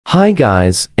Hi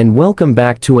guys, and welcome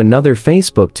back to another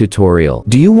Facebook tutorial.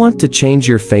 Do you want to change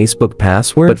your Facebook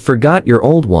password but forgot your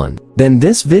old one? Then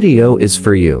this video is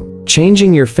for you.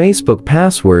 Changing your Facebook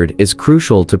password is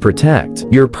crucial to protect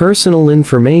your personal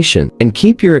information and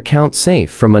keep your account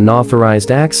safe from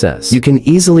unauthorized access. You can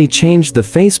easily change the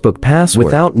Facebook password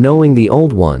without knowing the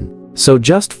old one. So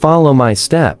just follow my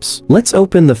steps. Let's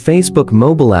open the Facebook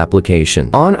mobile application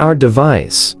on our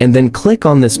device and then click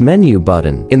on this menu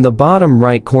button in the bottom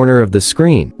right corner of the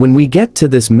screen. When we get to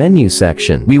this menu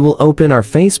section, we will open our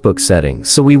Facebook settings.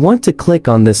 So we want to click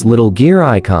on this little gear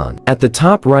icon at the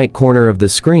top right corner of the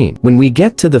screen. When we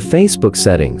get to the Facebook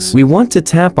settings, we want to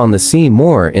tap on the See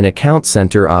More in Account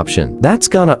Center option. That's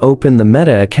gonna open the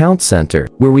Meta Account Center,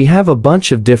 where we have a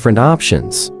bunch of different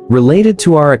options related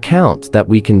to our account that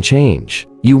we can change.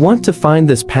 You want to find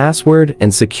this password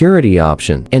and security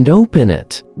option and open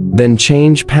it. Then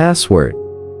change password.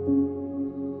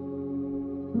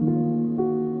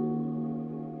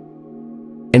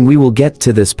 And we will get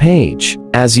to this page.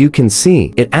 As you can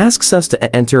see, it asks us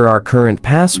to enter our current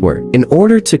password in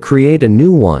order to create a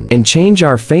new one and change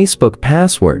our Facebook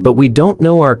password, but we don't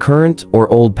know our current or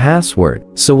old password,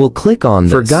 so we'll click on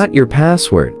this Forgot Your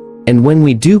Password. And when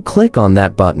we do click on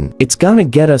that button, it's gonna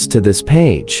get us to this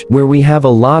page where we have a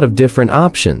lot of different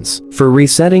options. For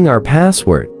resetting our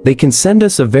password, they can send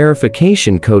us a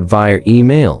verification code via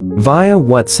email, via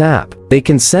WhatsApp. They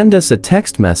can send us a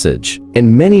text message,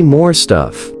 and many more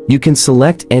stuff. You can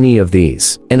select any of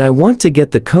these. And I want to get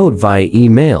the code via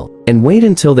email and wait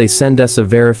until they send us a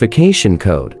verification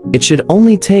code. It should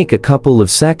only take a couple of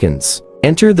seconds.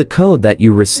 Enter the code that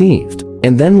you received.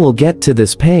 And then we'll get to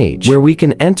this page where we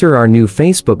can enter our new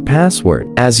Facebook password.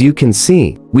 As you can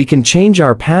see, we can change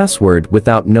our password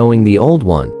without knowing the old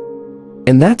one.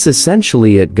 And that's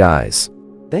essentially it, guys.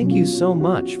 Thank you so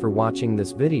much for watching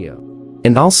this video.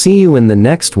 And I'll see you in the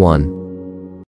next one.